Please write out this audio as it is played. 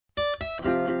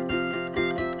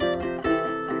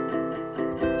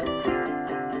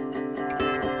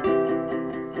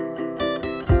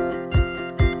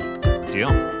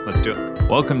Deal. Let's do it.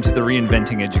 Welcome to the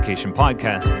Reinventing Education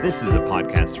podcast. This is a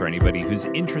podcast for anybody who's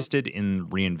interested in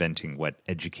reinventing what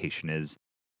education is.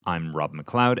 I'm Rob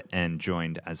McLeod and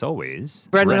joined, as always,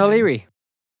 Brendan O'Leary.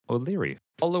 O'Leary.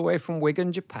 All the way from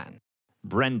Wigan, Japan.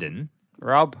 Brendan.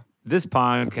 Rob. This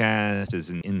podcast is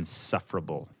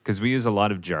insufferable because we use a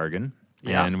lot of jargon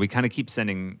and we kind of keep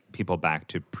sending people back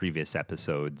to previous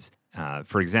episodes.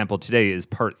 For example, today is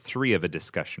part 3 of a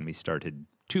discussion we started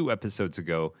 2 episodes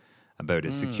ago about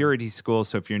a security school.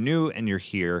 So if you're new and you're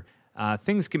here,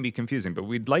 things can be confusing, but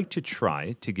we'd like to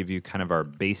try to give you kind of our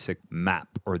basic map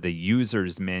or the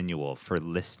user's manual for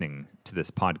listening to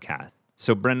this podcast.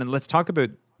 So Brendan, let's talk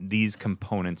about these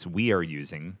components we are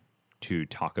using to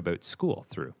talk about school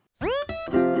through.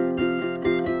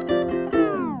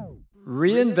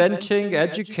 Reinventing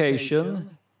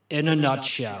education in a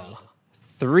nutshell.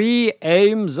 3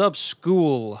 aims of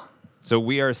school. So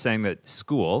we are saying that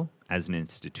school, as an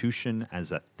institution,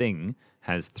 as a thing,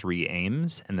 has 3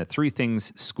 aims. And the 3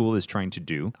 things school is trying to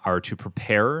do are to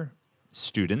prepare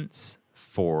students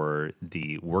for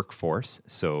the workforce.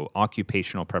 So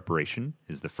occupational preparation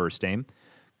is the first aim.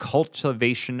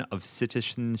 Cultivation of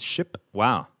citizenship.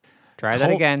 Wow. Try that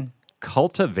again.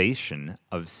 Cultivation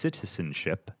of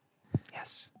citizenship.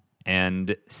 Yes.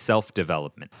 And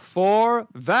self-development. 4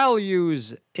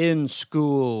 values in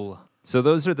school. So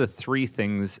those are the 3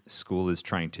 things school is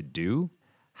trying to do.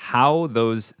 How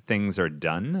those things are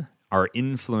done are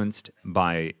influenced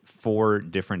by 4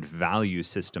 different value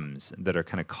systems that are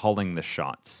kind of calling the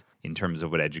shots in terms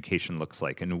of what education looks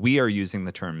like. And we are using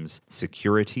the terms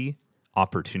security,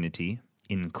 opportunity,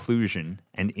 inclusion,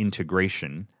 and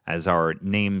integration as our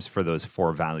names for those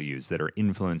 4 values that are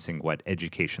influencing what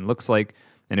education looks like.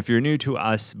 And if you're new to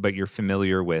us, but you're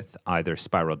familiar with either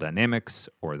spiral dynamics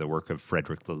or the work of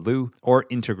Frederick Laloux or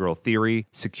integral theory,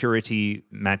 security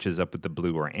matches up with the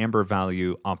blue or amber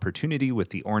value, opportunity with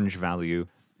the orange value,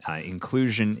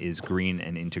 inclusion is green,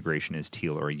 and integration is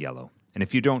teal or yellow. And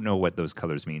if you don't know what those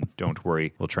colors mean, don't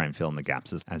worry. We'll try and fill in the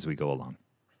gaps as we go along.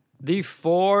 The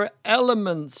 4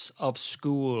 elements of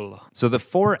school. So the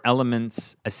 4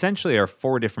 elements essentially are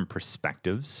 4 different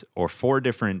perspectives or 4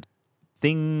 different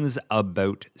things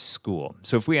about school.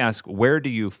 So if we ask, where do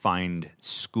you find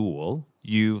school?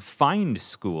 You find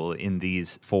school in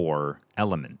these 4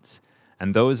 elements.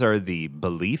 And those are the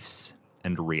beliefs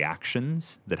and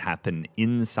reactions that happen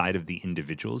inside of the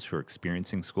individuals who are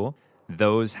experiencing school.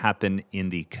 Those happen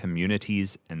in the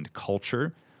communities and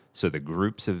culture. So the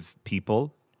groups of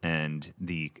people and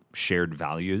the shared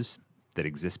values that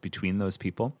exist between those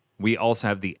people. We also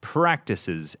have the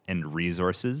practices and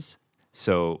resources.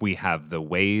 So we have the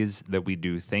ways that we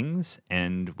do things,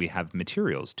 and we have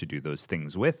materials to do those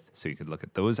things with. So you could look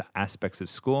at those aspects of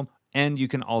school. And you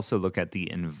can also look at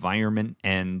the environment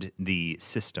and the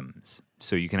systems.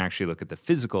 So you can actually look at the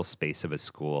physical space of a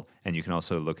school, and you can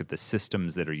also look at the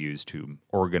systems that are used to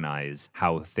organize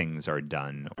how things are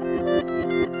done.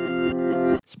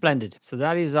 Splendid. So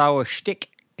that is our shtick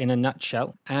in a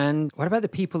nutshell. And what about the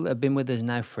people that have been with us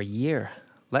now for a year?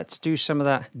 Let's do some of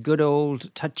that good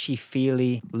old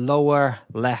touchy-feely lower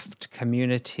left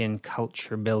community and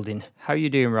culture building. How are you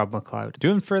doing, Rob McLeod?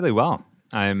 Doing fairly well.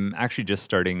 I'm actually just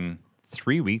starting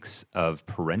 3 weeks of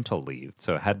parental leave.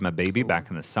 So I had my baby back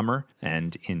in the summer,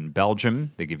 and in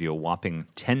Belgium, they give you a whopping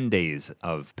 10 days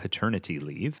of paternity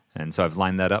leave. And so I've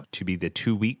lined that up to be the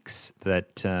 2 weeks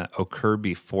that occur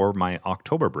before my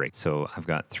October break. So I've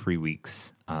got 3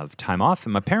 weeks of time off,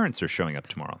 and my parents are showing up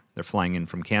tomorrow. They're flying in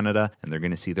from Canada, and they're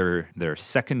going to see their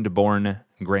second-born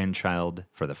grandchild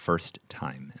for the first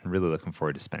time. And really looking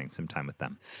forward to spending some time with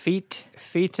them. Feet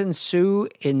and Sue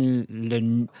in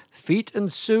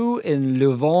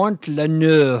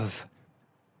Louvain-la-Neuve.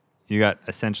 You got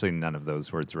essentially none of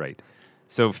those words right.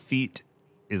 So Feet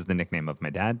is the nickname of my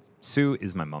dad. Sue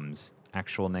is my mom's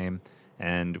actual name.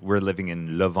 And we're living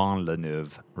in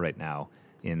Louvain-la-Neuve right now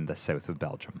in the south of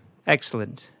Belgium.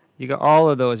 Excellent. You got all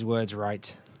of those words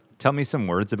right. Tell me some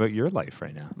words about your life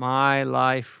right now. My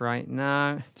life right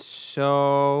now.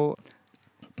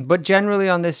 But generally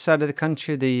on this side of the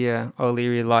country, the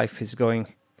O'Leary life is going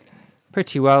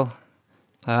pretty well.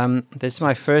 This is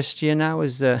my first year now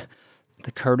as the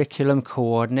curriculum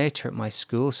coordinator at my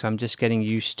school, so I'm just getting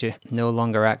used to no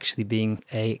longer actually being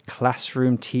a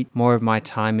classroom teacher. More of my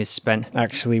time is spent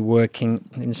actually working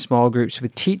in small groups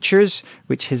with teachers,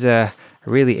 which is a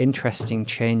really interesting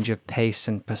change of pace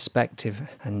and perspective.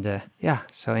 And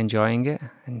so enjoying it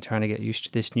and trying to get used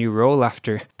to this new role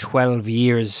after 12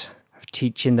 years of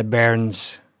teaching the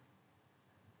bairns.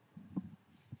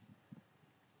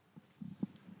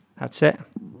 That's it.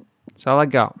 That's all I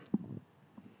got.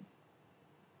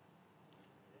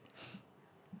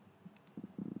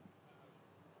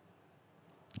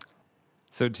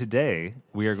 So today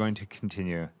we are going to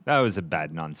continue. That was a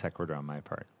bad non sequitur on my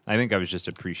part. I think I was just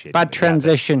appreciating Bad the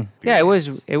transition. Yeah,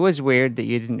 experience. it was weird that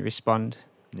you didn't respond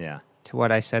Yeah. to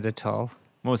what I said at all.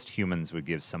 Most humans would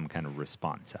give some kind of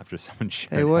response after someone They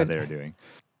shared how would. they were doing.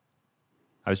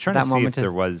 I was trying That to see if moment is-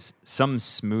 there was some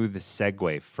smooth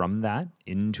segue from that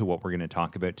into what we're going to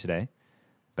talk about today,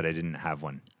 but I didn't have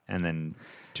one. And then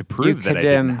to prove that I could,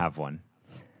 didn't have one,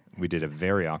 we did a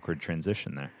very awkward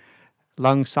transition there.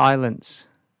 Long silence.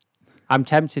 I'm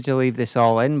tempted to leave this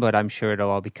all in, but I'm sure it'll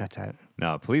all be cut out.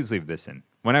 No, please leave this in.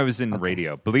 When I was in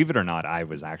radio, believe it or not, I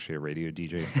was actually a radio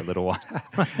DJ for a little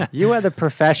while. You are the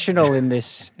professional in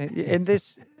this in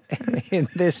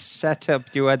this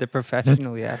setup. You are the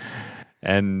professional, yes.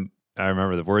 And I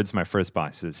remember the words of my first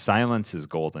boss is silence is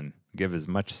golden. Give as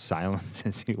much silence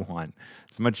as you want.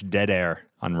 As much dead air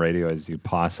on radio as you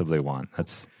possibly want.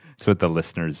 That's what the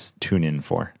listeners tune in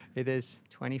for. It is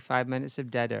 25 minutes of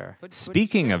dead air.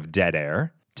 Speaking of dead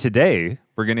air, today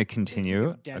we're going to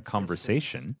continue dead a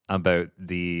conversation about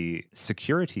the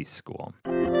security school.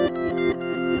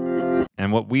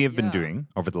 And what we have been doing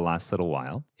over the last little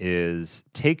while is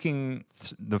taking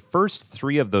the first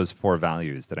three of those four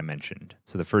values that I mentioned.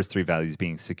 So the first three values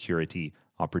being security,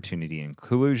 opportunity, and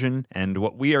inclusion. And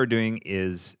what we are doing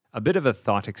is a bit of a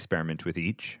thought experiment with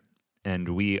each. And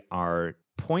we are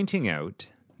pointing out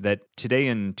that today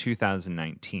in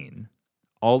 2019,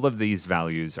 all of these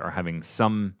values are having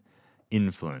some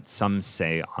influence, some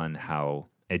say on how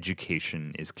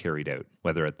education is carried out,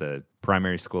 whether at the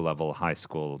primary school level, high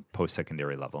school,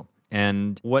 post-secondary level.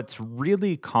 And what's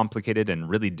really complicated and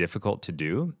really difficult to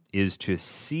do is to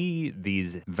see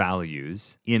these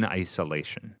values in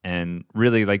isolation. And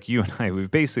really, like you and I,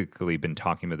 we've basically been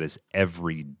talking about this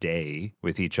every day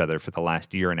with each other for the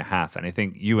last year and a half. And I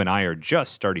think you and I are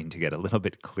just starting to get a little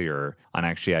bit clearer on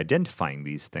actually identifying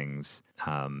these things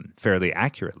fairly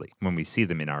accurately when we see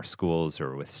them in our schools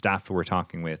or with staff we're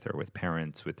talking with or with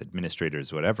parents, with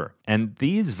administrators, whatever. And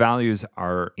these values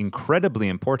are incredibly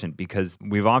important because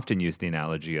we've often used the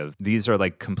analogy of these are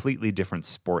like completely different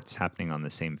sports happening on the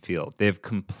same field. They have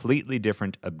completely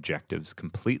different objectives,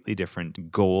 completely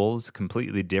different goals,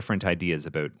 completely different ideas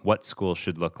about what school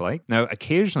should look like. Now,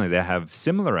 occasionally they have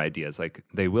similar ideas, like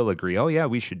they will agree, oh yeah,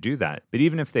 we should do that. But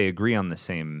even if they agree on the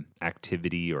same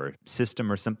activity or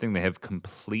system or something, they have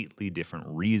completely different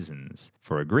reasons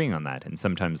for agreeing on that. And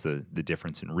sometimes the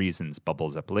difference in reasons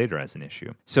bubbles up later as an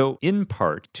issue. So in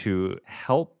part, to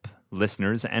help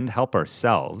listeners and help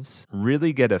ourselves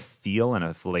really get a feel and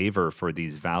a flavor for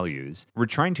these values, we're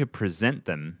trying to present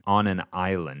them on an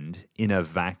island in a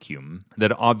vacuum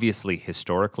that obviously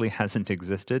historically hasn't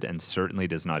existed and certainly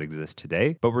does not exist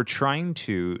today. But we're trying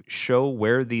to show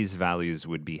where these values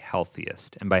would be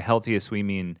healthiest. And by healthiest, we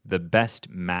mean the best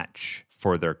match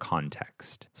for their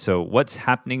context. So what's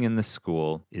happening in the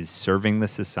school is serving the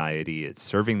society, it's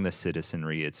serving the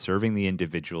citizenry, it's serving the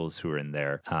individuals who are in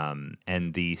there,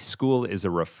 and the school is a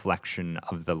reflection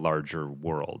of the larger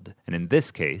world. And in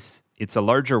this case, it's a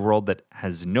larger world that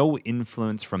has no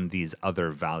influence from these other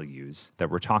values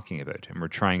that we're talking about. And we're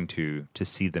trying to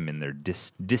see them in their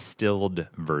distilled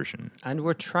version. And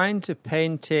we're trying to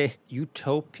paint a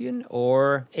utopian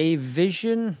or a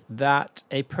vision that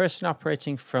a person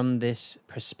operating from this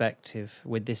perspective,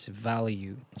 with this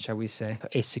value, shall we say,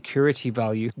 a security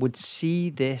value, would see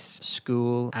this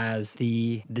school as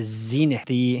the zenith,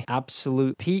 the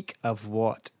absolute peak of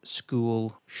what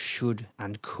school should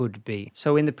and could be.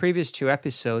 So in the previous two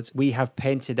episodes, we have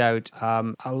painted out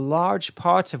a large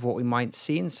part of what we might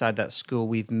see inside that school.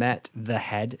 We've met the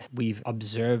head, we've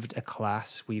observed a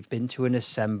class, we've been to an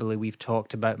assembly, we've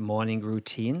talked about morning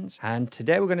routines, and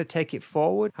today we're going to take it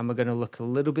forward and we're going to look a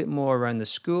little bit more around the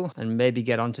school and maybe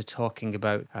get on to talking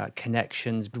about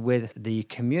connections with the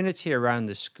community around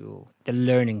the school, the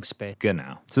learning space.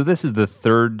 Genau. So this is the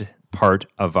third part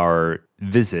of our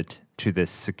visit to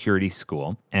this security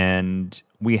school, and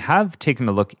we have taken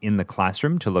a look in the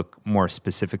classroom to look more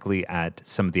specifically at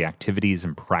some of the activities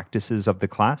and practices of the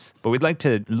class. But we'd like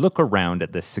to look around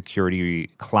at the security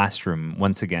classroom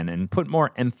once again and put more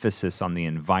emphasis on the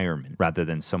environment rather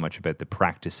than so much about the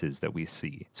practices that we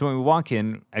see. So when we walk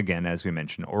in, again, as we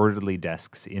mentioned, orderly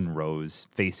desks in rows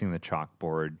facing the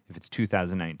chalkboard. If it's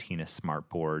 2019, a smart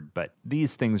board. But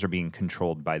these things are being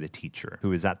controlled by the teacher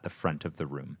who is at the front of the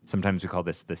room. Sometimes we call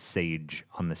this the sage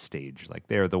on the stage. Like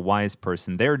they are the wise person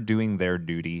and they're doing their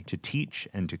duty to teach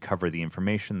and to cover the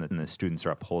information, that the students are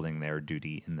upholding their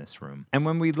duty in this room. And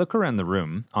when we look around the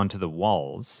room onto the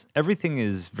walls, everything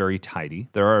is very tidy.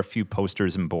 There are a few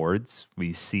posters and boards.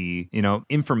 We see,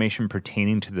 information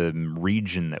pertaining to the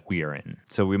region that we are in.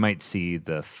 So we might see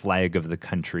the flag of the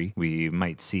country. We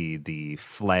might see the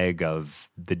flag of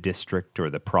the district or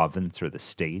the province or the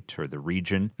state or the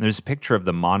region. And there's a picture of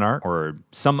the monarch or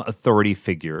some authority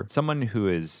figure, someone who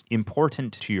is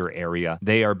important to your area.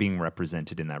 They are being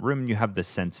represented in that room. You have the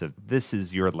sense of this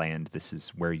is your land. This is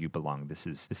where you belong. This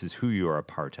is who you are a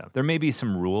part of. There may be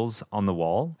some rules on the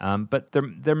wall, but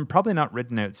they're probably not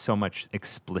written out so much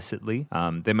explicitly.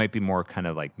 They might be more kind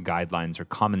of like guidelines or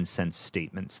common sense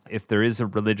statements. If there is a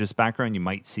religious background, you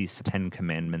might see some 10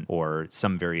 Commandments or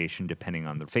some variation depending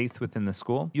on the faith within the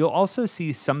school. You'll also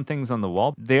see some things on the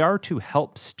wall. They are to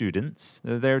help students.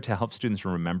 They're there to help students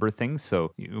remember things.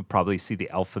 So you'll probably see the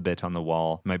alphabet on the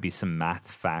wall. Might be some math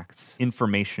facts,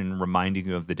 information reminding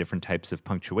you of the different types of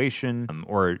punctuation,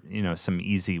 or some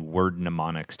easy word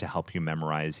mnemonics to help you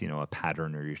memorize, a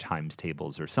pattern or your times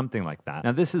tables or something like that.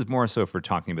 Now, this is more so if we're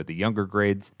talking about the younger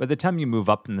grades. By the time you move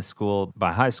up in the school,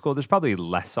 by high school, there's probably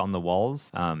less on the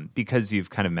walls because you've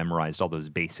kind of memorized all those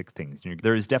basic things.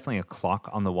 There is definitely a clock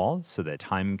on the wall so that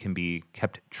time can be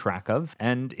kept track of.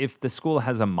 And if the school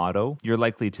has a motto, you're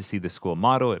likely to see the school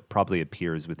motto. It probably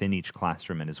appears within each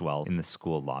classroom and as well in the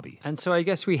school lobby. And so I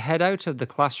guess we head out of the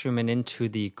classroom and into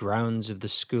the grounds of the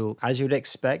school. As you'd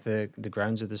expect, the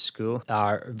grounds of the school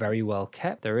are very well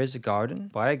kept. There is a garden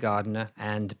by a gardener,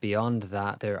 and beyond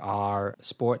that, there are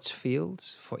sports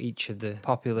fields for each of the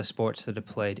popular sports that are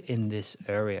played in this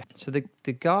area. So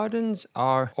the gardens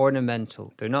are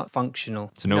ornamental. They're not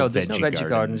functional. So there's no veggie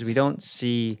gardens. We don't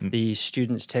see the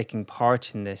students taking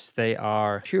part in this. They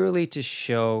are purely to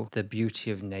show the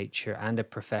beauty of nature, and a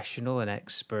professional, an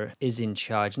expert, is in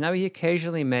charge. Now, he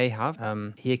occasionally may have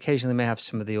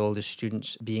some of the older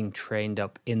students being trained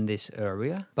up in this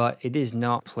area, but it is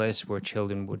not a place where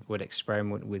children would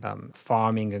experiment with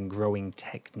farming and growing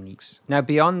techniques. Now,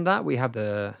 beyond that, we have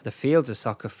the fields, a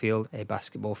soccer field, a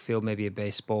basketball field, maybe a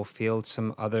baseball field,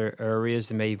 some other areas.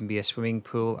 There may even be a swimming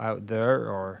pool out there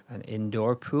or an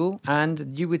indoor pool.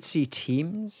 And you would see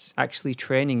teams actually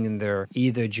training in there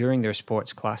either during their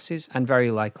sports classes and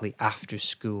very likely after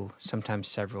school, sometimes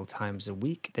several times a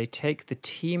week. They take the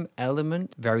team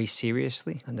element very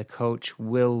seriously, and the coach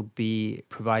will be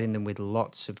providing them with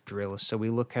lots of drills. So we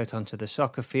look out onto the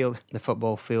soccer field, the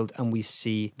football field, and we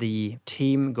see the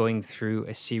team going through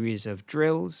a series of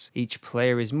drills. Each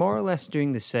player is more or less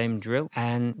doing the same drill,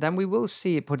 and then we will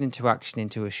see it put into action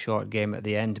into a short game at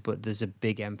the end, but there's a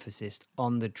big emphasis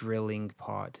on the drilling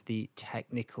part, the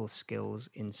technical skills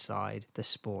inside the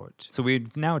sport. So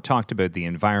we've now talked about the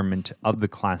environment of the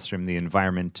classroom, the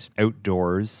environment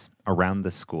outdoors around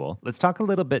the school. Let's talk a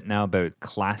little bit now about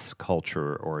class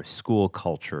culture or school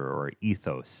culture or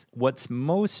ethos. What's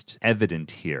most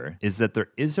evident here is that there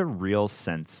is a real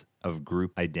sense of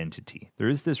group identity. There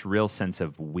is this real sense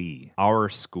of we, our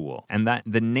school, and that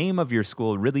the name of your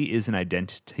school really is an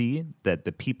identity that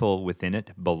the people within it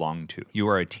belong to. You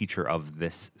are a teacher of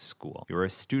this school. You're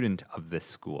a student of this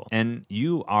school. And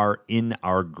you are in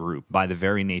our group by the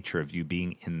very nature of you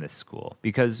being in this school.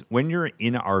 Because when you're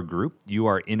in our group, you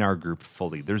are in our group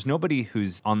fully. There's nobody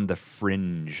who's on the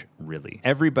fringe, really.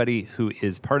 Everybody who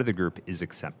is part of the group is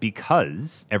accepted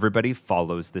because everybody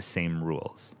follows the same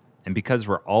rules. And because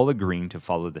we're all agreeing to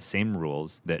follow the same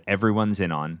rules that everyone's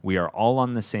in on, we are all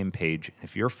on the same page.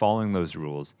 If you're following those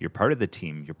rules, you're part of the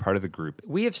team, you're part of the group.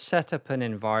 We have set up an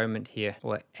environment here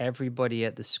where everybody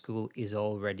at the school is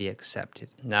already accepted.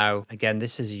 Now, again,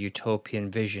 this is a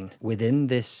utopian vision. Within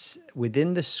the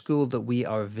school that we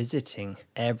are visiting,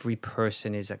 every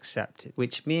person is accepted,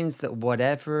 which means that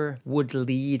whatever would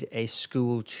lead a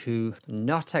school to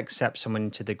not accept someone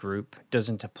into the group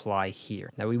doesn't apply here.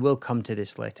 Now, we will come to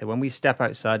this later. When we step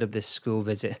outside of this school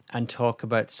visit and talk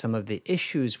about some of the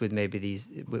issues with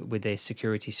with a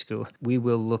security school, we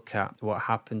will look at what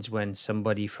happens when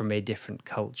somebody from a different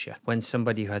culture, when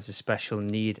somebody who has a special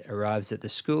need arrives at the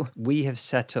school. We have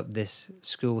set up this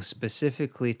school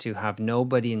specifically to have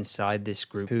nobody inside this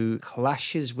group who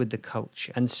clashes with the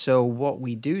culture. And so what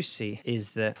we do see is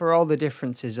that for all the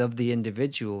differences of the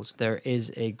individuals, there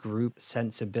is a group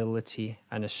sensibility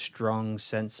and a strong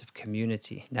sense of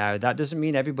community. Now, that doesn't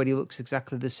mean everybody everybody looks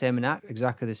exactly the same and act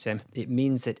exactly the same. It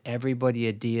means that everybody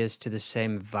adheres to the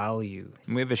same value.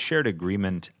 And we have a shared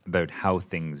agreement about how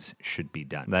things should be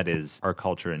done. That is our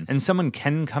culture. And someone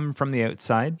can come from the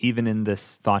outside, even in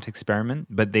this thought experiment,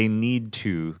 but they need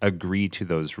to agree to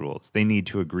those rules. They need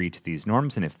to agree to these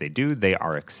norms, and if they do, they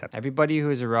are accepted. Everybody who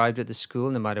has arrived at the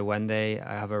school, no matter when they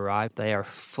have arrived, they are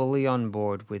fully on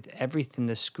board with everything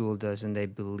the school does, and they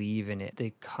believe in it.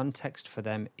 The context for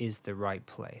them is the right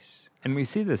place. And we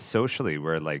see this socially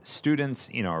where like students,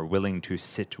 are willing to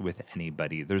sit with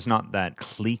anybody. There's not that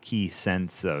cliquey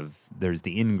sense of there's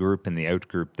the in-group and the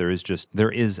out-group.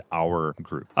 There is our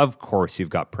group. Of course, you've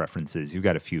got preferences. You've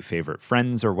got a few favorite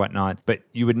friends or whatnot, but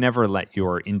you would never let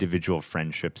your individual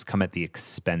friendships come at the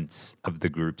expense of the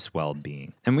group's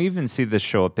well-being. And we even see this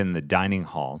show up in the dining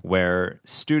hall where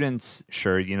students,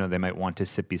 sure, they might want to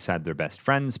sit beside their best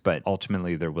friends, but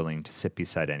ultimately they're willing to sit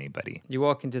beside anybody. You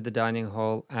walk into the dining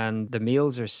hall and the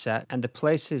meals are set, and the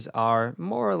places are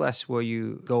more or less where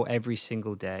you go every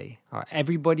single day.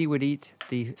 Everybody would eat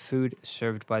the food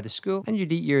served by the school, and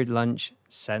you'd eat your lunch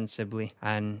sensibly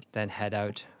and then head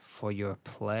out for your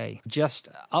play. Just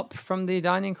up from the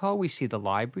dining hall, we see the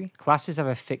library. Classes have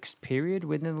a fixed period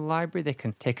within the library. They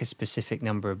can take a specific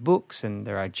number of books and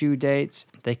there are due dates.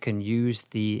 They can use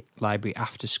the library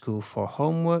after school for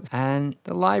homework. And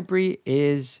the library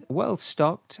is well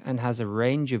stocked and has a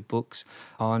range of books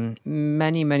on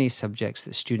many, many subjects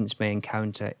that students may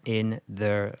encounter in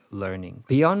their learning.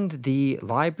 Beyond the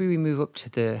library, we move up to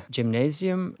the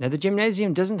gymnasium. Now, the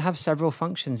gymnasium doesn't have several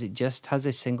functions. It just has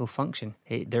a single function.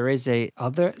 There is a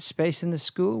other space in the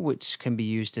school which can be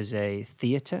used as a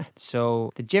theatre.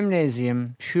 So the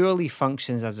gymnasium purely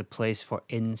functions as a place for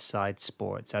inside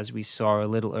sports. As we saw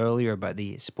a little earlier about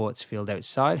the sports field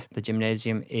outside, the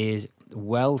gymnasium is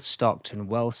well stocked and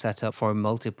well set up for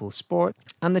multiple sports.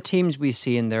 And the teams we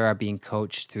see in there are being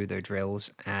coached through their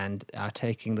drills and are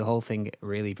taking the whole thing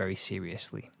really very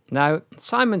seriously. Now,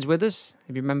 Simon's with us.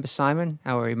 If you remember Simon,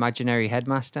 our imaginary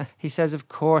headmaster, he says, of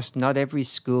course, not every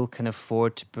school can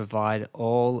afford to provide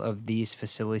all of these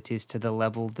facilities to the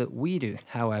level that we do.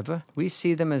 However, we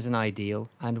see them as an ideal,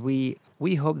 and we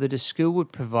hope that a school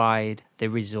would provide the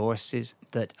resources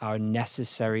that are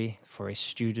necessary for a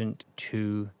student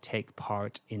to take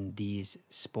part in these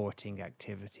sporting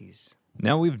activities.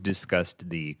 Now we've discussed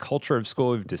the culture of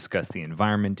school, we've discussed the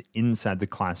environment inside the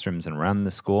classrooms and around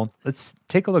the school. Let's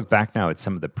take a look back now at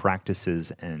some of the practices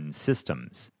and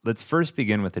systems. Let's first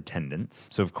begin with attendance.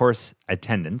 So of course,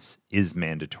 attendance is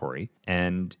mandatory.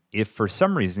 And if for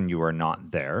some reason you are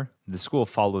not there, the school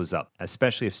follows up,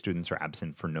 especially if students are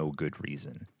absent for no good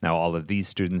reason. Now, all of these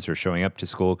students are showing up to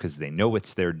school because they know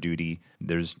it's their duty.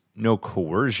 There's no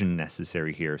coercion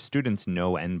necessary here. Students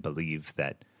know and believe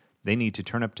that they need to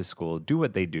turn up to school, do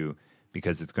what they do,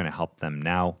 because it's going to help them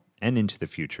now and into the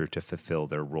future to fulfill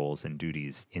their roles and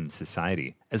duties in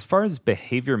society. As far as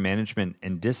behavior management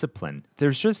and discipline,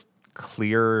 there's just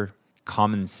clear,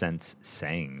 common sense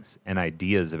sayings and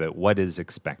ideas about what is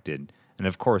expected and,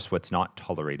 of course, what's not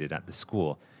tolerated at the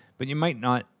school. But you might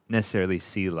not necessarily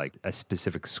see like a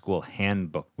specific school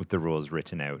handbook with the rules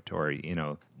written out or,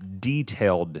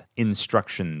 detailed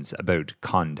instructions about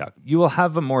conduct. You will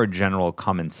have a more general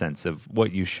common sense of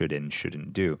what you should and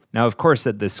shouldn't do. Now, of course,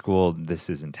 at this school, this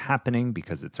isn't happening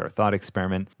because it's our thought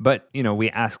experiment. But, we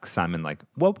ask Simon,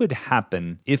 what would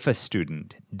happen if a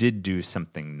student did do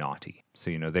something naughty?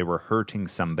 So, they were hurting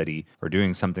somebody or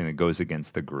doing something that goes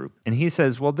against the group. And he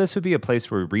says, well, this would be a place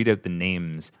where we read out the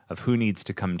names of who needs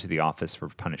to come to the office for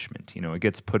punishment. It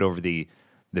gets put over the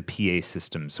PA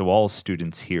system. So all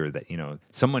students hear that,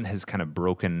 someone has kind of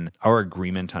broken our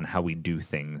agreement on how we do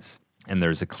things. And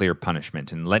there's a clear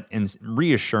punishment and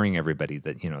reassuring everybody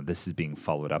that, this is being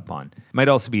followed up on. It might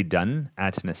also be done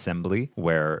at an assembly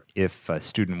where if a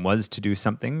student was to do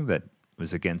something that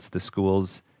was against the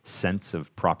school's sense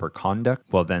of proper conduct,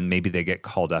 well, then maybe they get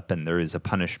called up and there is a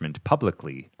punishment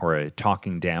publicly or a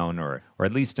talking down or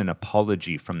at least an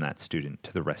apology from that student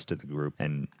to the rest of the group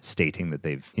and stating that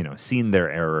they've, seen their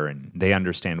error and they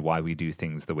understand why we do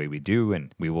things the way we do.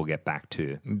 And we will get back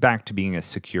to being a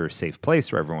secure, safe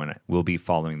place where everyone will be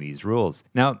following these rules.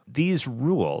 Now, these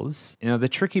rules, the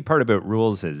tricky part about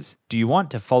rules is, do you want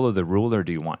to follow the rule or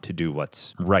do you want to do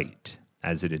what's right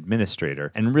as an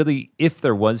administrator? And really, if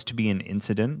there was to be an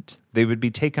incident, they would be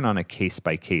taken on a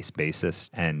case-by-case basis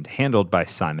and handled by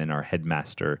Simon, our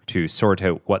headmaster, to sort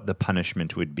out what the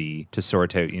punishment would be, to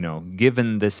sort out,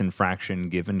 given this infraction,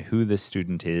 given who the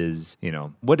student is,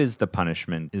 what is the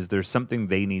punishment? Is there something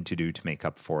they need to do to make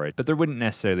up for it? But there wouldn't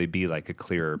necessarily be like a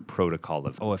clear protocol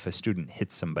of, if a student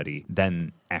hits somebody,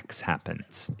 then X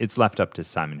happens. It's left up to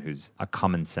Simon, who's a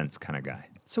common sense kind of guy.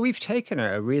 So we've taken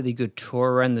a really good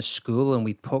tour around the school and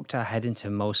we poked our head into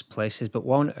most places, but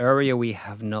one area we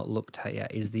have not looked at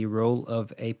yet is the role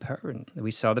of a parent.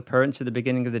 We saw the parents at the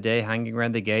beginning of the day hanging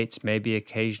around the gates, maybe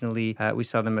occasionally we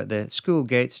saw them at the school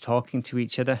gates talking to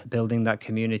each other, building that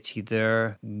community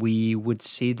there. We would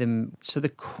see them. So the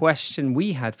question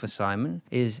we had for Simon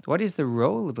is, what is the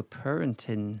role of a parent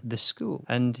in the school?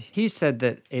 And he said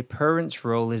that a parent's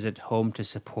role is at home to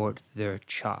support their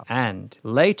child. And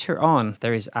later on,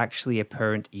 there is actually a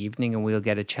parent evening, and we'll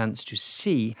get a chance to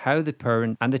see how the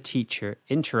parent and the teacher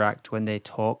interact when they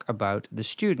talk about the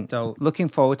student. So looking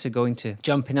forward to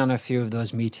jumping on a few of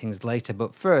those meetings later.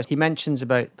 But first, he mentions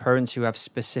about parents who have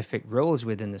specific roles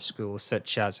within the school,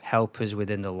 such as helpers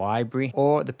within the library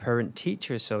or the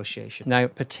Parent-Teacher Association. Now,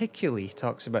 particularly, he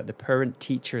talks about the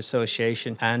Parent-Teacher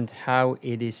Association and how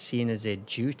it is seen as a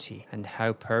duty and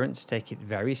how parents take it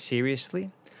very seriously.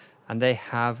 And they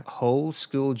have whole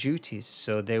school duties,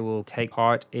 so they will take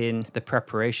part in the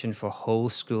preparation for whole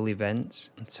school events.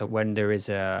 So when there is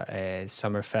a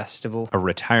summer festival, a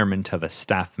retirement of a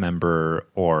staff member,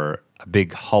 or a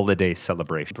big holiday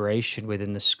celebration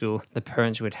within the school, the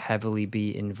parents would heavily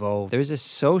be involved. There is a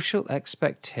social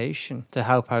expectation to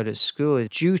help out at school, is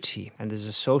duty, and there's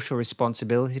a social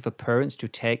responsibility for parents to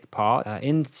take part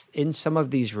in some of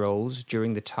these roles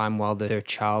during the time while their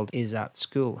child is at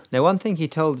school. Now, one thing he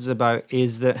told us about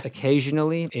is that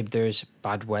occasionally, if there's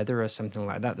bad weather or something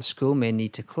like that, the school may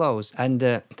need to close. And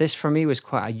this for me was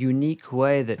quite a unique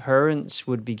way that parents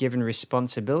would be given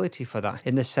responsibility for that,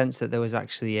 in the sense that there was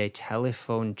actually a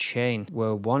telephone chain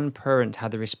where one parent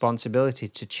had the responsibility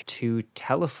to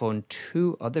telephone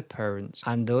two other parents,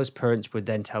 and those parents would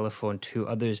then telephone two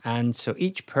others. And so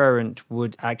each parent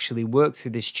would actually work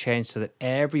through this chain so that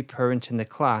every parent in the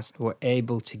class were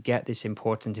able to get this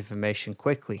important information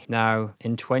quickly. Now,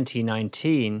 in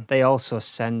 2019, they also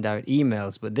send out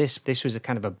emails, but this was a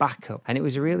kind of a backup. And it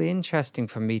was really interesting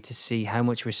for me to see how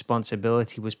much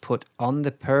responsibility was put on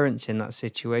the parents in that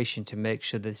situation to make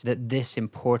sure that this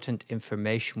important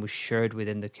information was shared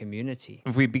within the community.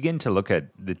 If we begin to look at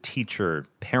the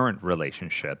teacher-parent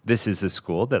relationship, this is a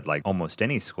school that, like almost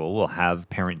any school, will have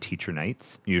parent-teacher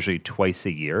nights, usually twice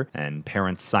a year, and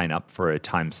parents sign up for a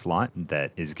time slot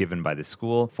that is given by the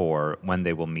school for when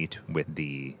they will meet with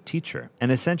the teacher.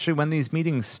 And essentially, when these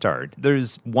meetings start,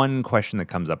 there's one question that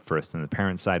comes up first on the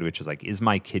parent side, which is like, is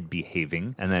my kid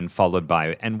behaving? And then followed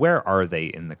by, and where are they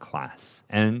in the class?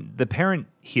 And the parent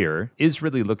here is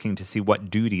really looking to see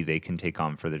what duty they can take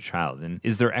on for the child. And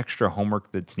is there extra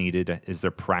homework that's needed? Is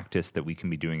there practice that we can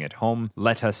be doing at home?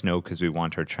 Let us know, because we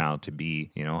want our child to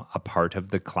be, a part of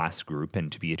the class group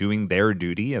and to be doing their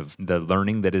duty of the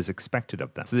learning that is expected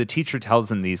of them. So the teacher tells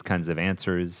them these kinds of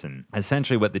answers, and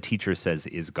essentially what the teacher says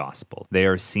is gospel. They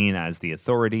are seen as the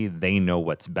authority. They know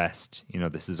what's best.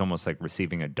 This is almost like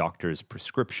receiving a doctor's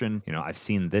prescription. I've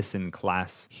seen this in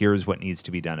class. Here's what needs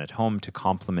to be done at home to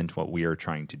complement what we are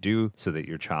trying to do so that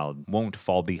your child won't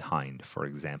fall behind, for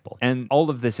example. And all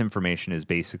of this information is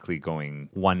basically going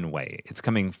one way. It's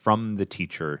coming from the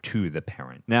teacher to the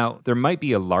parent. Now, there might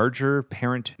be a larger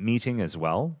parent meeting as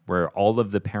well, where all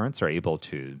of the parents are able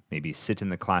to maybe sit in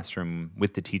the classroom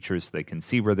with the teachers so they can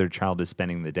see where their child is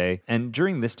spending the day. And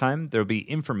during this time, there'll be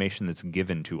information that's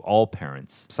given to all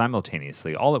parents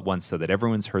simultaneously, all at once, so that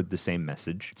everyone's heard the same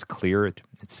message. It's clear,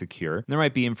 it's secure. There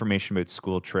might be information about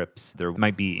school trips. There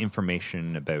might be information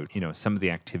about, some of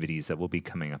the activities that will be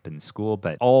coming up in school,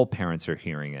 but all parents are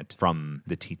hearing it from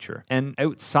the teacher. And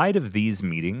outside of these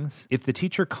meetings, if the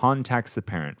teacher contacts the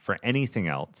parent for anything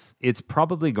else, it's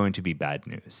probably going to be bad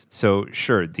news. So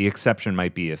sure, the exception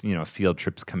might be if, field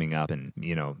trips coming up and,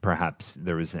 perhaps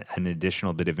there was an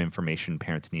additional bit of information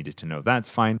parents needed to know. That's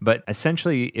fine. But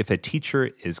essentially, if a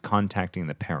teacher is contacting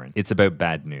the parent, it's about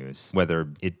bad news, whether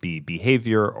it be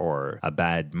behavior or a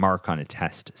bad mark on a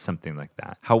test, something like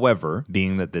that. However,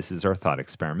 being that this is our thought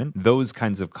experiment, those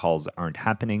kinds of calls aren't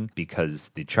happening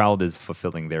because the child is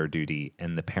fulfilling their duty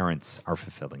and the parents are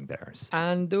fulfilling theirs.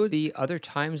 And there would be other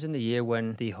times in the year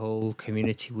when the whole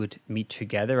community would meet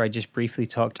together. I just briefly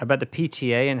talked about the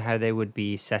PTA and how they would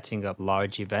be setting up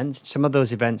large events. Some of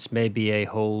those events may be a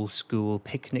whole school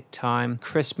picnic time,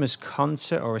 Christmas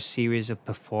concert, or a series of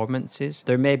performances.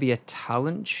 There may be a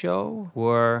talent show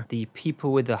where the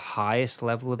people with the highest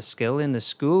level of skill in the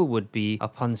school would be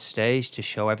up on stage stage to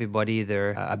show everybody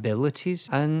their abilities.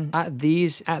 And at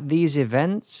these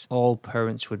events, all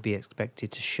parents would be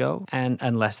expected to show, and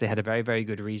unless they had a very, very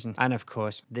good reason. And of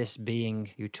course, this being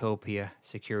Utopia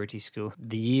Security School,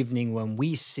 the evening when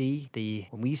we see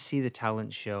the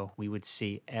talent show, we would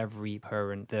see every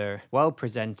parent there, well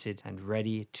presented and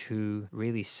ready to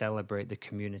really celebrate the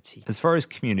community. As far as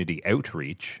community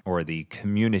outreach, or the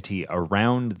community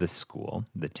around the school,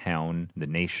 the town, the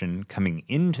nation coming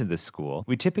into the school,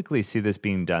 we typically see this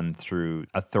being done through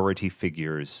authority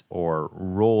figures or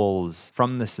roles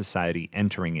from the society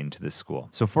entering into the school.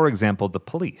 So for example, the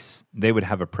police, they would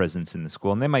have a presence in the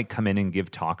school, and they might come in and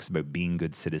give talks about being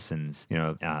good citizens.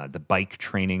 The bike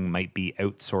training might be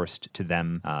outsourced to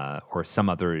them, or some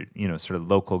other, sort of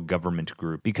local government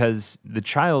group, because the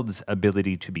child's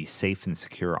ability to be safe and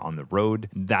secure on the road,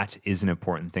 that is an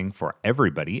important thing for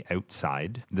everybody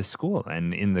outside the school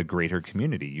and in the greater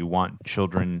community. You want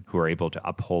children who are able to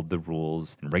uphold the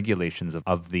rules and regulations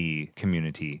of the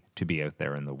community to be out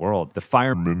there in the world. The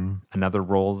firemen, another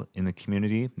role in the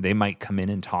community, they might come in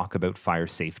and talk about fire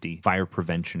safety, fire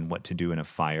prevention, what to do in a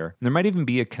fire. And there might even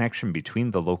be a connection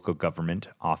between the local government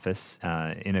office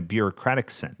in a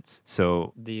bureaucratic sense.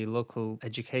 So the local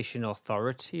education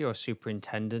authority or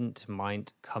superintendent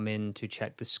might come in to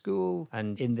check the school,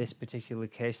 and in this particular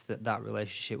case, that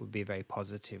relationship would be a very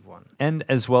positive one. And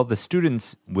as well, the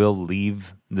students will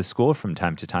leave the school from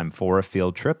time to time for a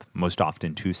field trip, most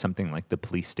often to something like the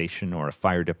police station or a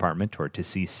fire department, or to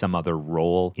see some other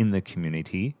role in the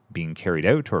community being carried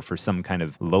out, or for some kind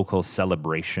of local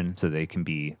celebration so they can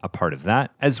be a part of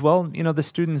that. As well, the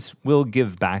students will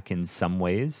give back in some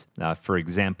ways. For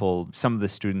example, some of the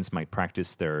students might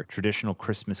practice their traditional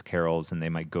Christmas carols, and they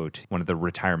might go to one of the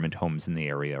retirement homes in the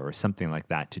area or something like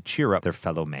that to cheer up their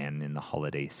fellow man in the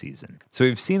holiday season. So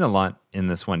we've seen a lot in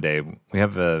this one day. We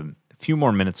have a few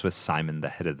more minutes with Simon, the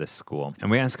head of this school,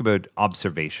 and we ask about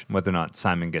observation, whether or not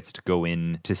Simon gets to go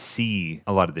in to see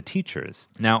a lot of the teachers.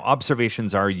 Now,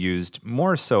 observations are used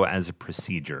more so as a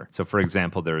procedure. So for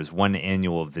example, there is one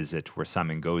annual visit where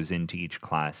Simon goes into each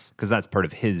class, because that's part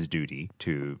of his duty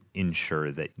to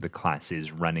ensure that the class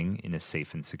is running in a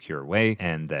safe and secure way,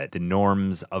 and that the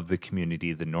norms of the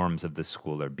community, the norms of the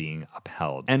school are being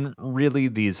upheld. And really,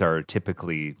 these are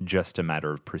typically just a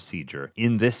matter of procedure.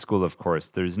 In this school, of course,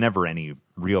 there's never any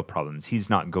real problems. He's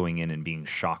not going in and being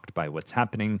shocked by what's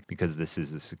happening, because this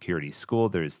is a security school.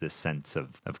 There's this sense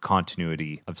of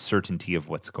continuity, of certainty of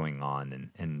what's going on,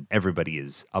 and everybody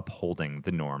is upholding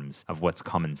the norms of what's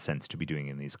common sense to be doing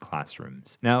in these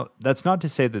classrooms. Now, that's not to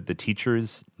say that the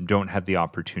teachers don't have the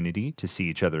opportunity to see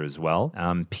each other as well.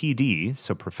 PD,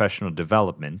 so professional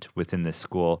development within this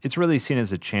school, it's really seen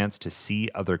as a chance to see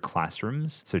other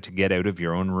classrooms, so to get out of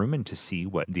your own room and to see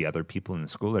what the other people in the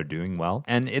school are doing well.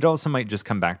 And it also might just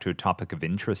come back to a topic of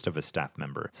interest of a staff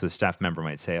member. So a staff member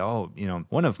might say,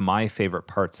 one of my favorite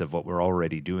parts of what we're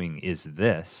already doing is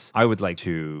this. I would like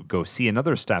to go see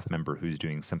another staff member who's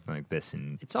doing something like this.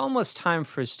 And it's almost time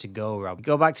for us to go, Rob.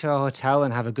 Go back to our hotel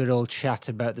and have a good old chat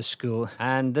about the school.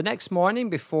 And the next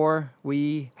morning, before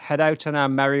we head out on our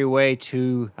merry way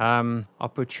to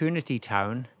Opportunity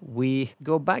Town, we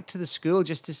go back to the school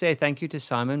just to say thank you to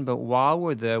Simon. But while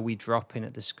we're there, we drop in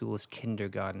at the school's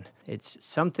kindergarten. It's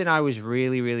something I was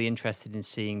really, really interested in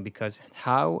seeing, because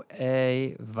how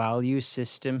a value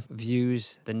system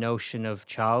views the notion of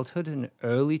childhood and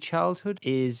early childhood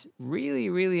is really,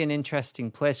 really an interesting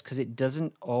place, because it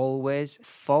doesn't always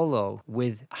follow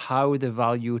with how the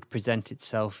value would present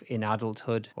itself in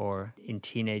adulthood or in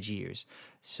teenage years.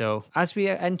 So as we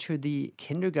enter the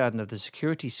kindergarten of the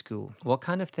security school, what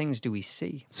kind of things do we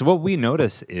see? So what we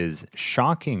notice is,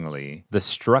 shockingly, the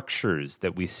structures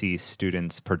that we see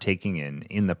students partaking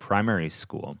in the primary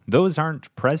school, those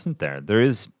aren't present there. There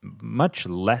is much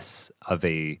less of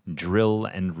a drill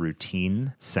and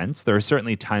routine sense. There are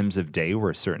certainly times of day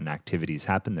where certain activities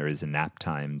happen. There is a nap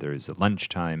time, there is a lunch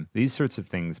time, these sorts of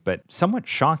things. But somewhat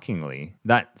shockingly,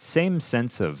 that same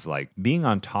sense of being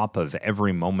on top of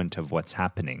every moment of what's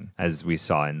happening, as we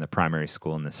saw in the primary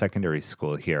school and the secondary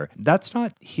school here, that's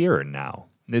not here now.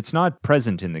 It's not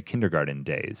present in the kindergarten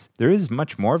days. There is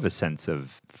much more of a sense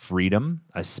of freedom,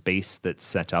 a space that's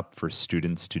set up for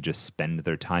students to just spend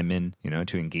their time in,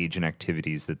 to engage in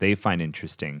activities that they find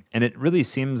interesting. And it really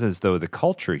seems as though the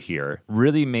culture here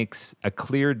really makes a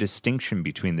clear distinction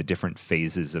between the different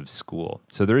phases of school.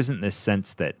 So there isn't this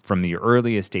sense that from the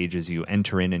earliest ages you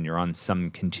enter in and you're on some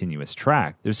continuous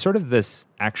track. There's sort of this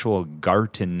actual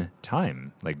garten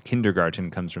time.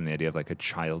 Kindergarten comes from the idea of a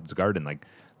child's garden.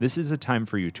 This is a time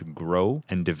for you to grow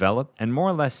and develop and more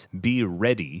or less be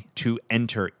ready to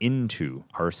enter into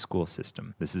our school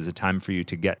system. This is a time for you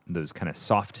to get those kind of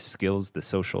soft skills, the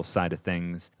social side of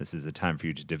things. This is a time for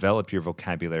you to develop your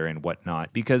vocabulary and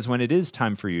whatnot, because when it is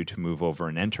time for you to move over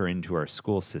and enter into our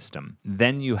school system,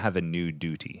 then you have a new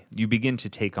duty. You begin to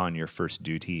take on your first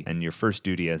duty, and your first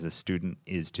duty as a student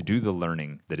is to do the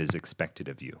learning that is expected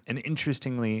of you. And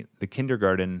interestingly, the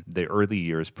kindergarten, the early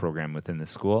years program within the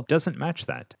school doesn't match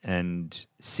that, and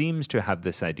seems to have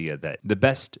this idea that the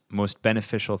best, most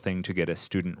beneficial thing to get a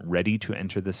student ready to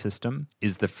enter the system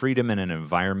is the freedom in an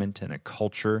environment and a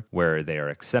culture where they are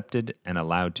accepted and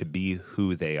allowed to be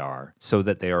who they are, so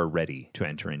that they are ready to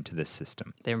enter into this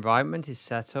system. The environment is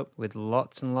set up with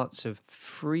lots and lots of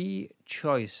free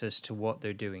choice as to what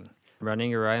they're doing.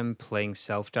 Running around, playing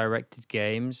self-directed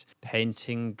games,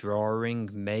 painting,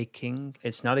 drawing, making.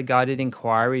 It's not a guided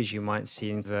inquiry as you might see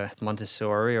in the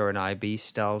Montessori or an IB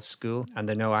style school. And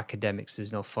there are no academics,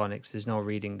 there's no phonics, there's no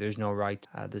reading, there's no writing,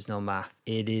 there's no math.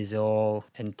 It is all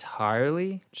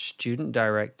entirely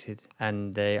student-directed,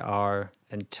 and they are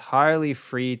entirely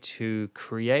free to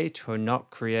create or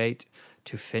not create,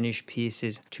 to finish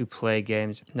pieces, to play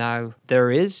games. Now,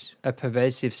 there is a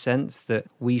pervasive sense that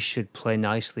we should play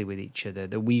nicely with each other,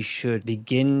 that we should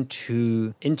begin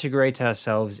to integrate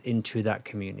ourselves into that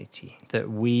community, that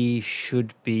we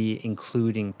should be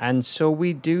including. And so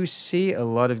we do see a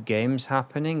lot of games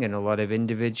happening and a lot of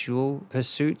individual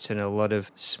pursuits and a lot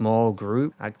of small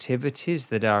group activities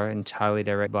that are entirely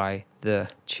directed by the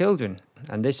children.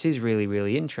 And this is really,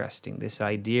 really interesting. This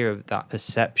idea of that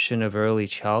perception of early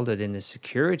childhood in a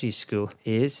security school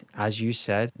is, as you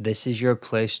said, this is your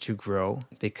place to grow,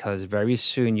 because very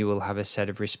soon you will have a set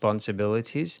of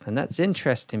responsibilities. And that's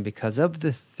interesting because of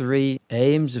the three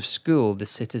aims of school, the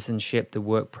citizenship, the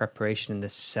work preparation, and the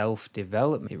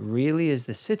self-development, it really is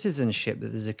the citizenship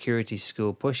that the security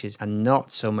school pushes and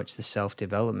not so much the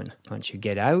self-development. Once you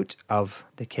get out of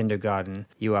the kindergarten,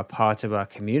 you are part of our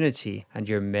community, and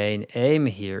your main aim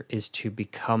here is to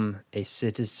become a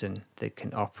citizen that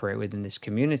can operate within this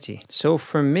community. So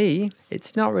for me,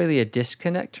 it's not really a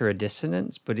disconnect or a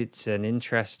dissonance, but it's an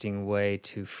interesting way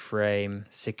to frame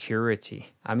security.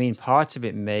 I mean, part of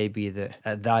it may be that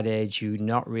at that age, you're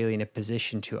not really in a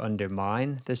position to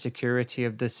undermine the security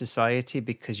of the society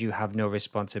because you have no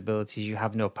responsibilities, you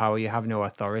have no power, you have no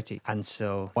authority. And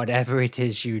so whatever it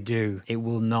is you do, it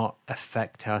will not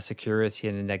affect our security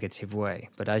in a negative way.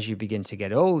 But as you begin to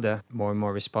get older, more and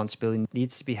more responsibility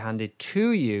needs to be handed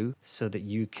to you so that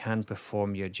you can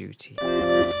perform your duty.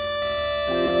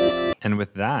 And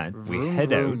with that, we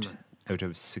head out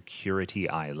of Security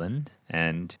Island,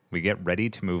 and we get ready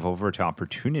to move over to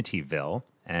Opportunityville,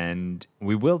 and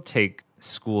we will take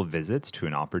school visits to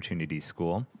an opportunity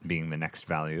school being the next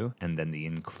value, and then the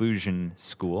inclusion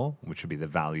school, which will be the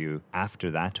value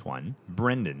after that one.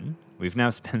 Brendan, we've now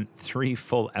spent 3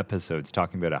 full episodes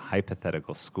talking about a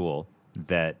hypothetical school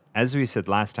that, as we said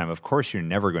last time, of course you're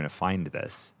never going to find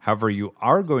this. However, you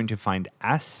are going to find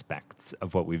aspects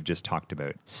of what we've just talked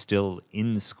about still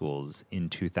in schools in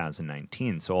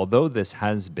 2019. So although this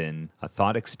has been a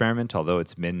thought experiment, although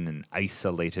it's been an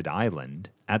isolated island,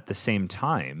 at the same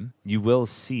time, you will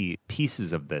see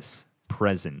pieces of this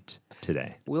present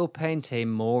today. We'll paint a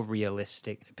more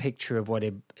realistic picture of what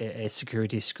a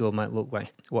security school might look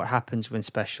like. What happens when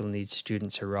special needs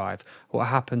students arrive? What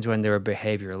happens when there are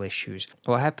behavioral issues?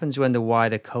 What happens when the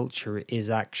wider culture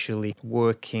is actually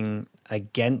working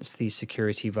against these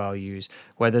security values,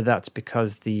 whether that's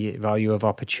because the value of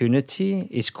opportunity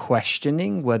is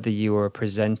questioning whether you are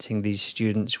presenting these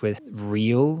students with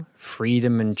real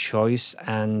freedom and choice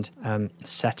and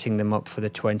setting them up for the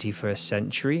 21st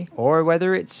century, or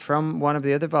whether it's from one of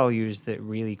the other values that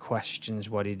really questions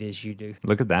what it is you do.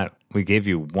 Look at that. We gave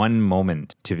you one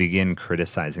moment to begin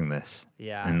criticizing this.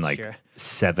 Yeah, and sure.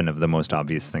 7 of the most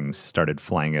obvious things started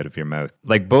flying out of your mouth.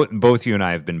 Like both you and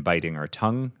I have been biting our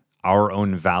tongue. Our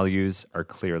own values are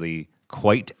clearly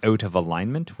quite out of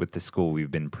alignment with the school we've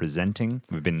been presenting.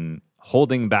 We've been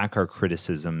holding back our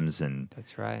criticisms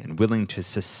That's right. and willing to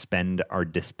suspend our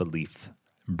disbelief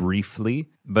briefly.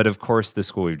 But of course, the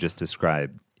school we've just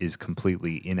described is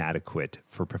completely inadequate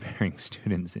for preparing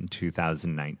students in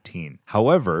 2019.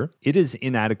 However, it is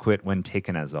inadequate when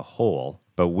taken as a whole.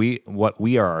 But what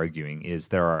we are arguing is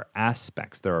there are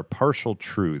aspects, there are partial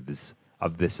truths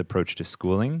of this approach to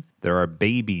schooling. There are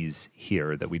babies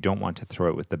here that we don't want to throw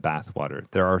out with the bathwater.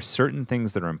 There are certain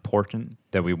things that are important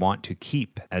that we want to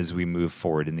keep as we move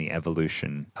forward in the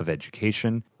evolution of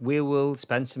education. We will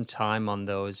spend some time on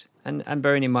those. And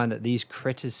bearing in mind that these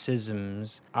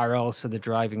criticisms are also the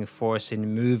driving force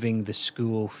in moving the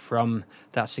school from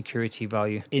that security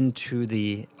value into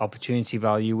the opportunity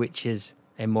value, which is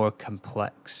a more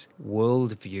complex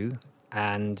worldview.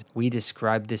 And we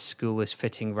describe this school as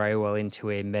fitting very well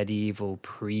into a medieval,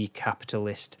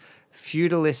 pre-capitalist,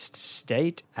 feudalist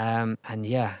state. And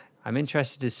yeah, I'm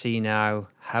interested to see now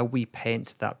how we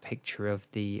paint that picture of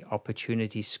the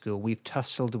opportunity school. We've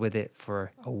tussled with it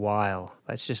for a while.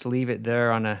 Let's just leave it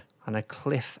there on a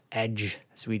cliff edge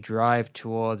as we drive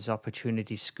towards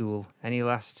opportunity school. Any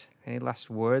last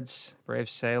words, brave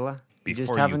sailor?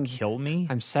 Before you kill me?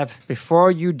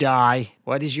 Before you die,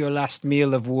 what is your last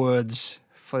meal of words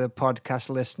for the podcast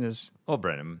listeners? Well,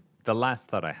 Brennan, the last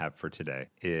thought I have for today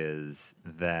is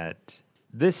that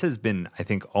this has been, I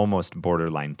think, almost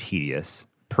borderline tedious,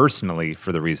 personally,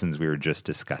 for the reasons we were just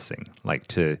discussing, like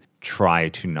to try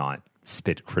to not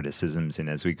spit criticisms in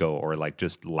as we go, or like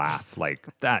just laugh like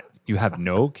that. You have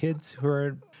no kids who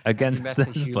are against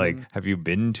this? Like, have you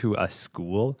been to a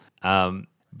school?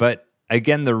 But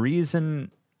again, the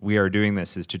reason we are doing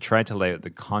this is to try to lay out the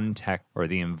context or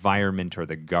the environment or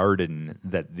the garden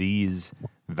that these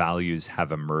values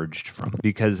have emerged from.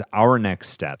 Because our next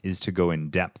step is to go in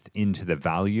depth into the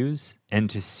values, and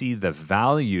to see the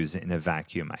values in a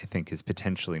vacuum, I think, is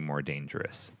potentially more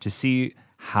dangerous. To see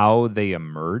how they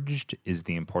emerged is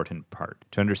the important part.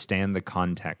 To understand the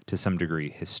context to some degree,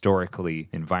 historically,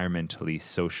 environmentally,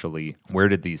 socially, where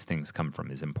did these things come from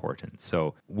is important.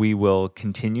 So we will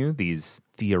continue these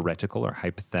theoretical or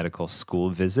hypothetical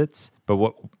school visits, but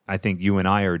what I think you and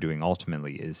I are doing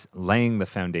ultimately is laying the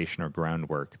foundation or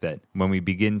groundwork that when we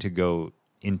begin to go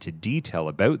into detail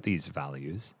about these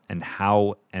values and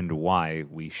how and why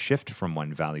we shift from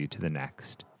one value to the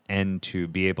next, and to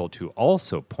be able to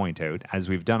also point out, as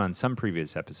we've done on some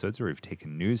previous episodes where we've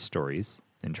taken news stories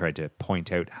and tried to point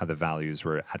out how the values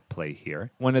were at play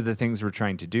here. One of the things we're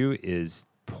trying to do is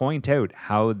point out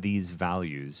how these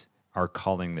values are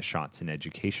calling the shots in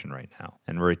education right now.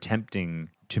 And we're attempting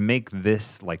to make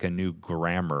this like a new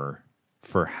grammar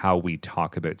for how we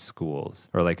talk about schools,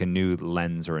 or like a new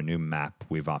lens or a new map,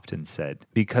 we've often said.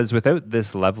 Because without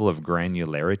this level of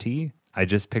granularity, I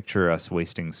just picture us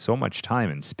wasting so much time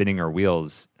and spinning our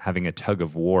wheels, having a tug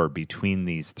of war between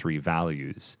these three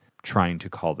values, trying to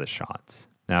call the shots.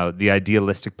 Now, the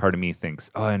idealistic part of me thinks,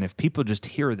 oh, and if people just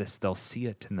hear this, they'll see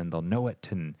it and then they'll know it,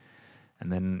 and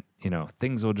then,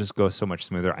 things will just go so much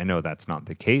smoother. I know that's not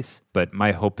the case, but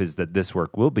my hope is that this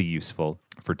work will be useful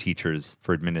for teachers,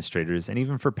 for administrators, and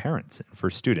even for parents and for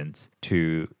students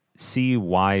to see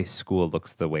why school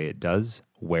looks the way it does,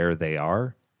 where they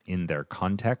are in their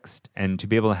context, and to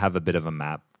be able to have a bit of a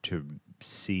map to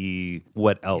see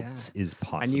what else is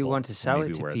possible. And you want to sell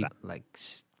it to people, like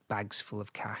bags full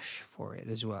of cash for it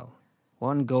as well.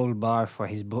 1 gold bar for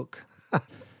his book.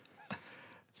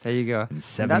 There you go. And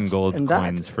 7 gold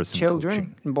coins for some children,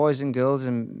 coaching. And boys and girls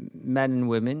and men and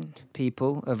women,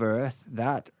 people of Earth,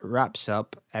 that wraps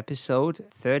up episode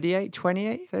 38,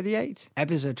 28, 38?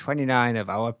 Episode 29 of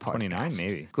our podcast. 29,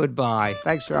 maybe. Goodbye.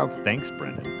 Thanks, Rob. Thanks,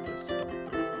 Brendan.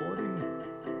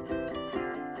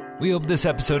 We hope this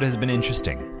episode has been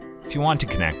interesting. If you want to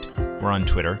connect, we're on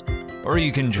Twitter, or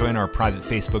you can join our private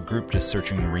Facebook group just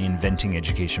searching Reinventing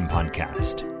Education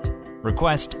Podcast.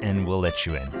 Request and we'll let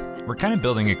you in. We're kind of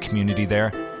building a community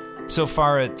there. So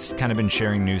far, it's kind of been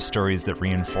sharing news stories that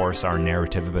reinforce our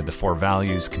narrative about the 4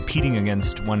 values competing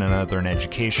against one another in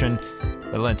education,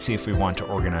 but let's see if we want to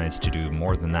organize to do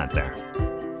more than that there.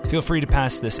 Feel free to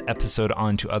pass this episode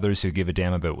on to others who give a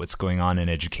damn about what's going on in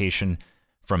education.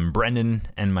 From Brendan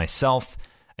and myself,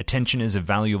 attention is a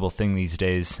valuable thing these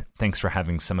days. Thanks for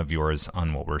having some of yours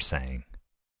on what we're saying.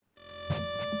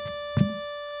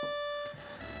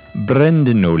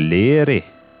 Brendan O'Leary.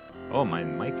 Oh, my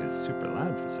mic is super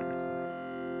loud for some reason.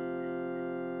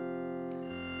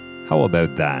 How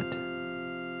about that?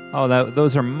 Oh,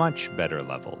 those are much better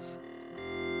levels.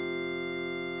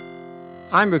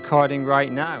 I'm recording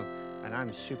right now, and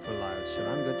I'm super loud, so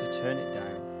I'm going to turn it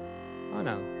down. Oh,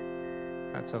 no.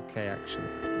 That's okay, actually.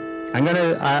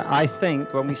 I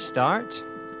think when we start...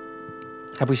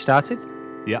 Have we started?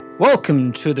 Yeah.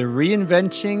 Welcome to the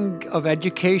Reinventing of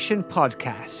Education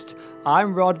podcast.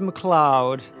 I'm Rod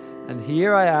McLeod, and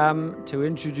here I am to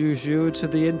introduce you to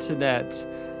the internet.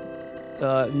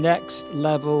 Next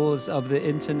levels of the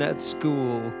internet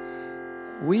school.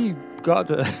 We got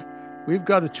we've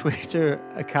got a Twitter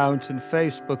account and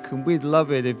Facebook, and we'd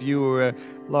love it if you were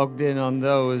logged in on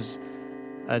those.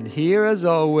 And here, as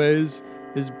always,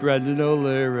 is Brendan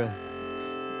O'Leary.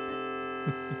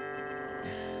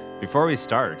 Before we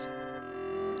start,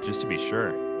 just to be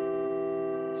sure,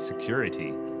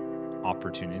 security,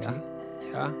 opportunity.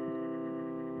 Yeah.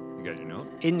 You got your note?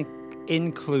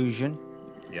 Inclusion.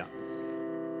 Yeah.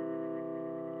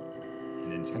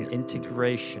 And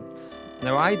integration.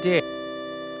 Now,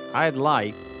 I'd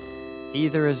like,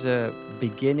 either as a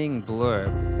beginning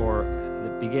blurb or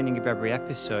the beginning of every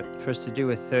episode, for us to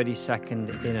do a 30-second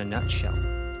in a nutshell.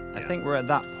 I think we're at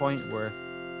that point where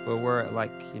we're at,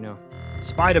 like,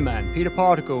 Spider-Man, Peter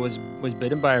Parker was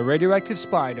bitten by a radioactive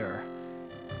spider.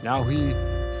 Now he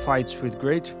fights with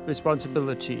great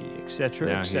responsibility, etc.,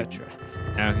 etc.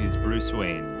 Now he's Bruce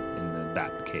Wayne in the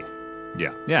Batcave.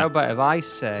 Yeah. How about if I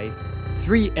say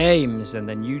 3 aims and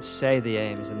then you say the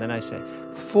aims, and then I say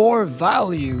 4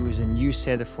 values and you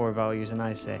say the 4 values, and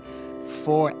I say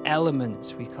 4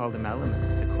 elements. We call them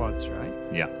elements, the quads, right?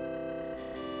 Yeah.